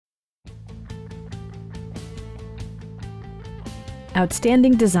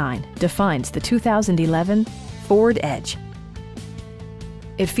Outstanding design defines the 2011 Ford Edge.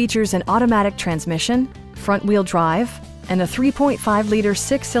 It features an automatic transmission, front-wheel drive, and a 3.5-liter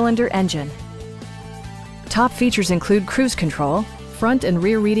six-cylinder engine. Top features include cruise control, front and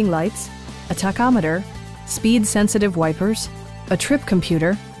rear reading lights, a tachometer, speed-sensitive wipers, a trip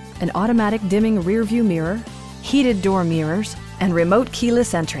computer, an automatic dimming rear-view mirror, heated door mirrors, and remote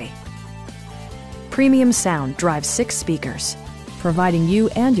keyless entry. Premium sound drives 6 speakers, providing you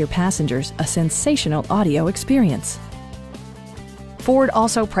and your passengers a sensational audio experience. Ford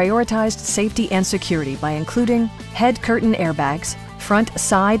also prioritized safety and security by including head curtain airbags, front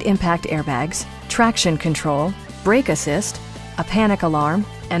side impact airbags, traction control, brake assist, a panic alarm,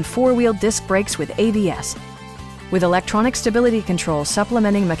 and 4-wheel disc brakes with ABS. With electronic stability control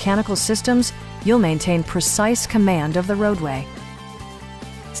supplementing mechanical systems, you'll maintain precise command of the roadway.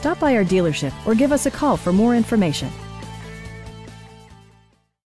 Stop by our dealership or give us a call for more information.